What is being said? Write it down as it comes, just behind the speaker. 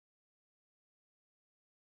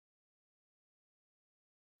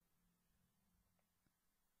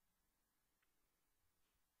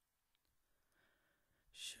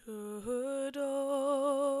Should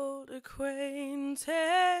old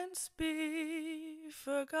acquaintance be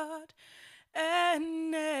forgot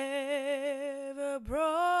and never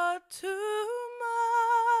brought to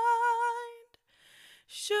mind?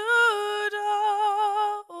 Should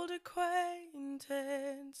old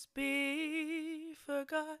acquaintance be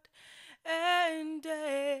forgot and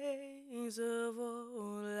days of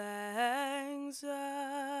Auld Lang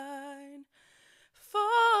Syne? For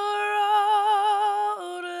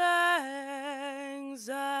Auld Lang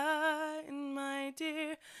Syne, my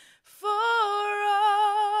dear, for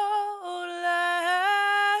Auld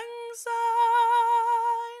Lang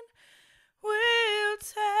Syne, we'll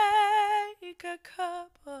take a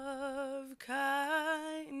cup of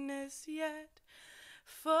kindness yet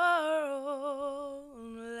for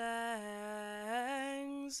Auld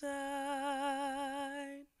Lang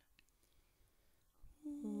Syne.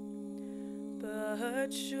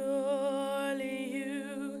 But surely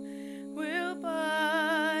you will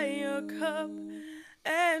buy your cup,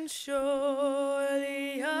 and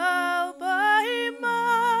surely I'll buy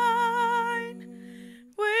mine.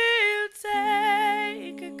 We'll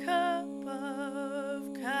take a cup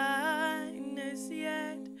of kindness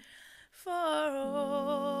yet for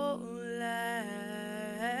Auld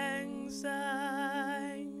Lang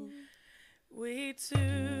Syne. We too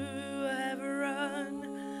have run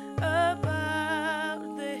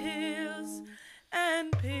about the hills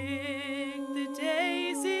and picked the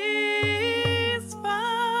daisies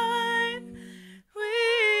fine.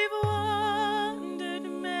 We've wandered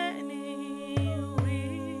many a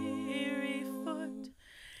weary foot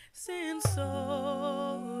since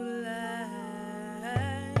Auld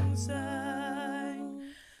Lang Syne.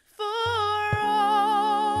 For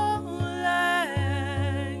Auld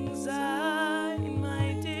Lang Syne,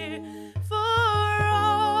 my dear, for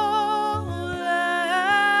Auld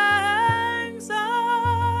Lang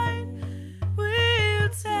Syne, we'll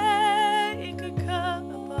take a cup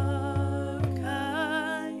of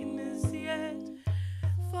kindness yet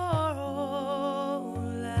for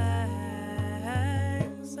Auld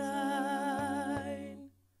Lang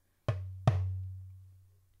Syne.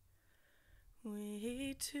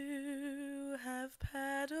 We too have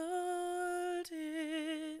paddled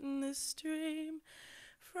in the stream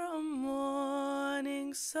from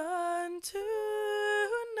morning sun to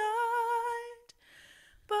night,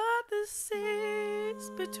 but the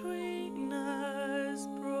seas between us